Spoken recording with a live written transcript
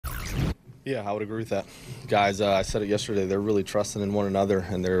Yeah, I would agree with that. Guys, I said it yesterday. They're really trusting in one another,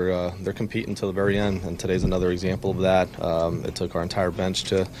 and they're competing to the very end. And today's another example of that. It took our entire bench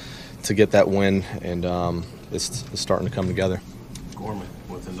to get that win, and it's starting to come together. Gorman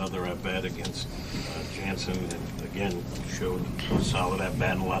with another at bat against Jansen, and again showed a solid at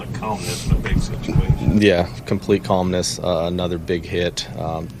bat and a lot of calmness in a big situation. Yeah, complete calmness. Another big hit.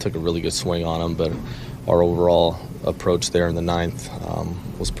 Took a really good swing on him, but our overall approach there in the ninth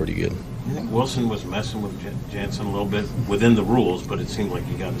was pretty good. I think Wilson was messing with Jansen a little bit within the rules, but it seemed like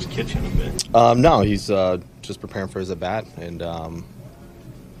he got his kitchen a bit. No, he's just preparing for his at bat, and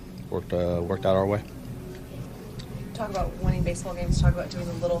worked out our way. Talk about winning baseball games, talk about doing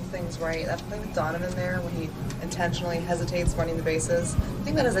the little things right. That play with Donovan there when he intentionally hesitates running the bases. Do you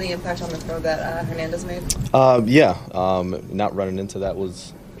think that has any impact on the throw that Hernandez made? Yeah, not running into that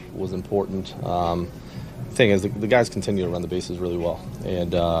was important. Thing is, the guys continue to run the bases really well,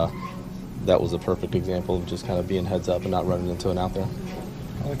 and that was a perfect example of just kind of being heads up and not running into an out there.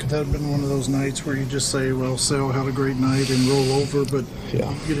 Could that have been one of those nights where you just say, well, Sale had a great night and roll over, but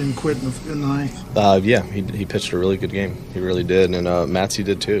Yeah. you didn't quit in the ninth? Yeah, he pitched a really good game. He really did, and Matsy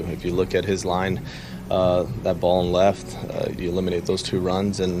did too. If you look at his line, that ball and left, you eliminate those two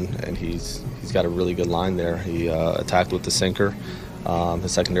runs, and he's got a really good line there. He attacked with the sinker.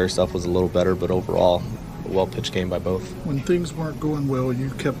 His secondary stuff was a little better, but overall, a well-pitched game by both. When things weren't going well,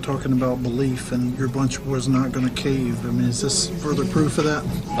 you kept talking about belief and your bunch was not going to cave. I mean, is this further proof of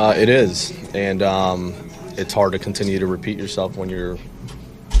that? It is, and it's hard to continue to repeat yourself when you're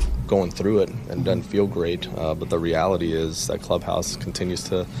going through it and it doesn't feel great. But the reality is that clubhouse continues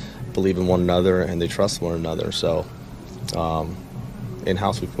to believe in one another and they trust one another. So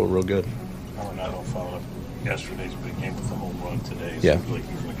in-house, we feel real good. Arenado followed up yesterday's big game with a home run today. Yeah. Seems like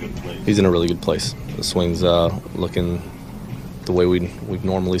he's in a good place. He's in a really good place. The swing's looking the way we've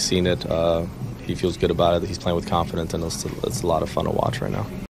normally seen it. He feels good about it. He's playing with confidence, and it's a lot of fun to watch right now.